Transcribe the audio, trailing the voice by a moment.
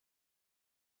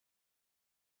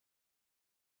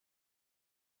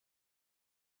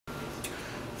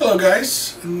Hello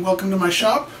guys, and welcome to my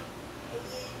shop.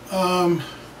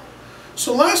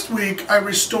 So last week I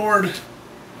restored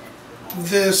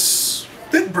this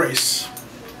bit brace,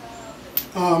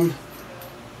 and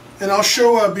I'll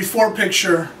show a before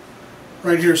picture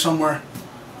right here somewhere,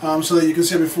 so that you can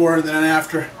see a before and then an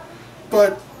after.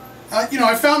 But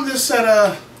I found this at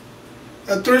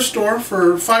a thrift store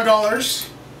for $5,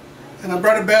 and I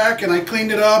brought it back and I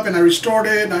cleaned it up and I restored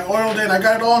it and I oiled it and I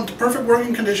got it all into perfect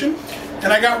working condition.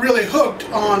 And I got really hooked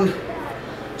on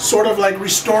sort of like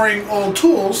restoring old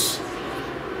tools,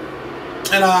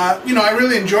 and I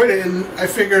really enjoyed it, and I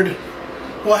figured,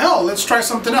 well hell, let's try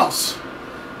something else.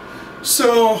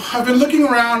 So I've been looking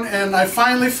around and I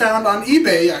finally found on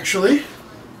eBay actually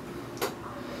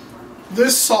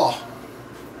this saw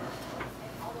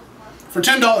for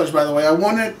 $10, by the way. I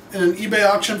won it in an eBay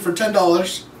auction for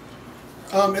 $10.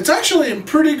 It's actually in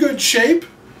pretty good shape.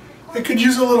 It could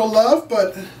use a little love,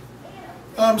 but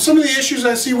some of the issues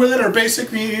I see with it are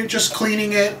basically just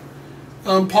cleaning it,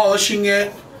 polishing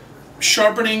it,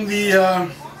 sharpening the...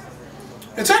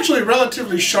 it's actually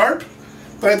relatively sharp,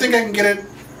 but I think I can get it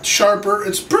sharper.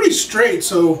 It's pretty straight,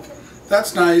 so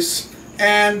that's nice.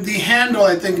 And the handle,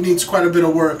 I think, needs quite a bit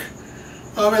of work.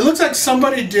 It looks like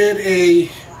somebody did a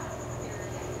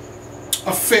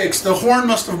fix. The horn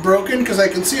must have broken, because I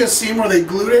can see a seam where they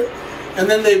glued it, and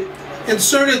then they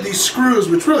inserted these screws,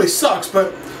 which really sucks,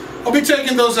 but I'll be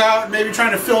taking those out, maybe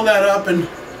trying to fill that up and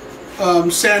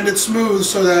sand it smooth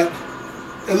so that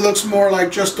it looks more like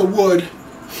just the wood.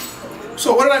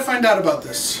 So what did I find out about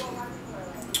this?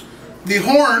 The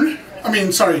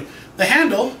the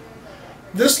handle,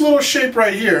 this little shape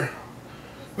right here,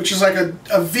 which is like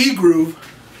a V groove,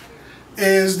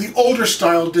 is the older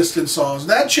style Disston saws.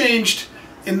 That changed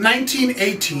in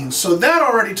 1918, so that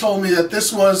already told me that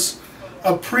this was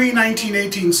a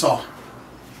pre-1918 saw.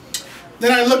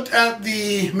 Then I looked at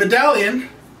the Medallion,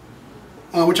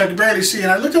 which I could barely see, and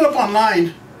I looked it up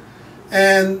online,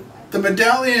 and the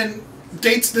Medallion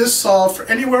dates this saw for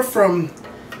anywhere from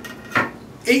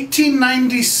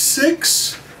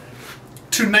 1896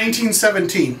 to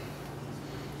 1917.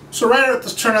 So right at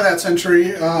the turn of that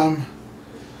century.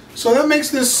 So that makes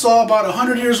this saw about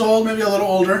 100 years old, maybe a little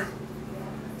older,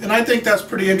 and I think that's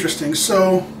pretty interesting.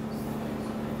 So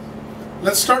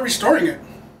let's start restoring it.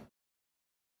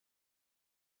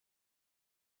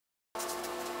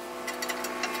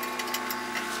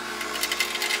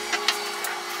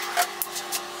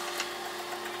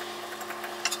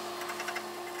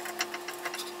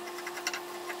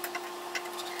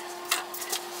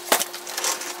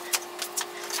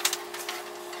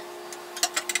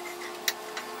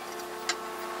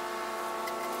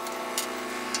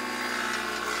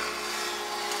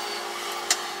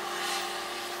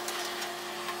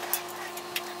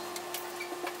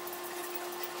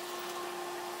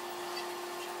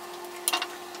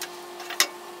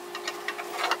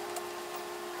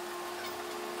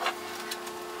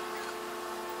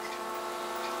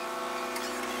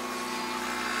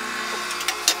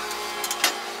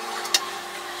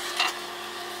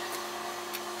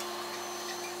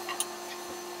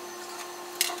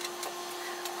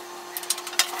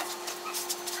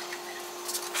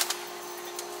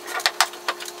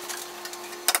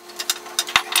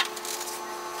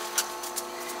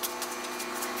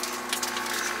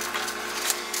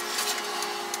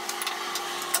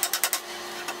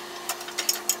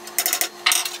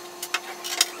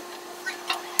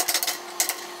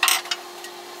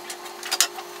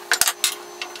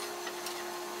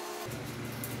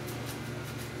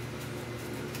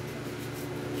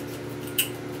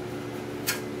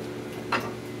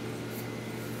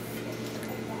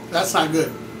 That's not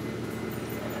good.